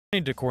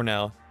Journey to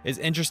Cornell is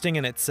interesting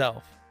in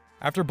itself.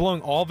 After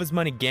blowing all of his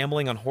money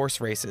gambling on horse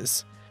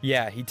races,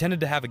 yeah, he tended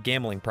to have a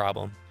gambling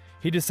problem,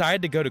 he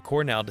decided to go to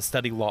Cornell to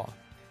study law.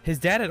 His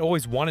dad had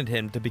always wanted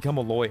him to become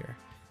a lawyer,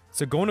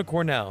 so going to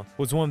Cornell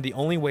was one of the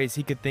only ways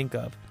he could think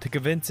of to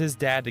convince his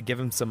dad to give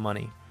him some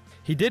money.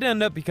 He did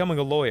end up becoming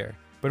a lawyer,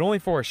 but only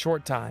for a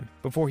short time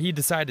before he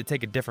decided to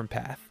take a different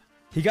path.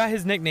 He got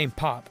his nickname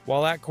Pop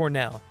while at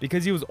Cornell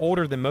because he was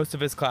older than most of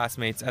his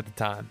classmates at the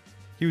time.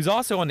 He was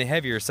also on the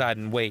heavier side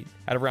in weight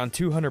at around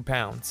 200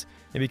 pounds,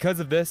 and because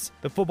of this,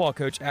 the football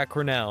coach at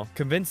Cornell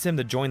convinced him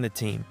to join the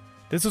team.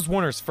 This was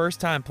Warner's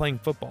first time playing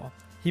football.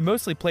 He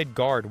mostly played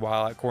guard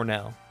while at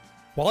Cornell.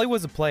 While he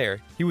was a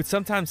player, he would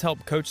sometimes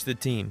help coach the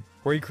team,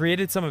 where he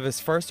created some of his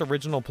first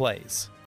original plays.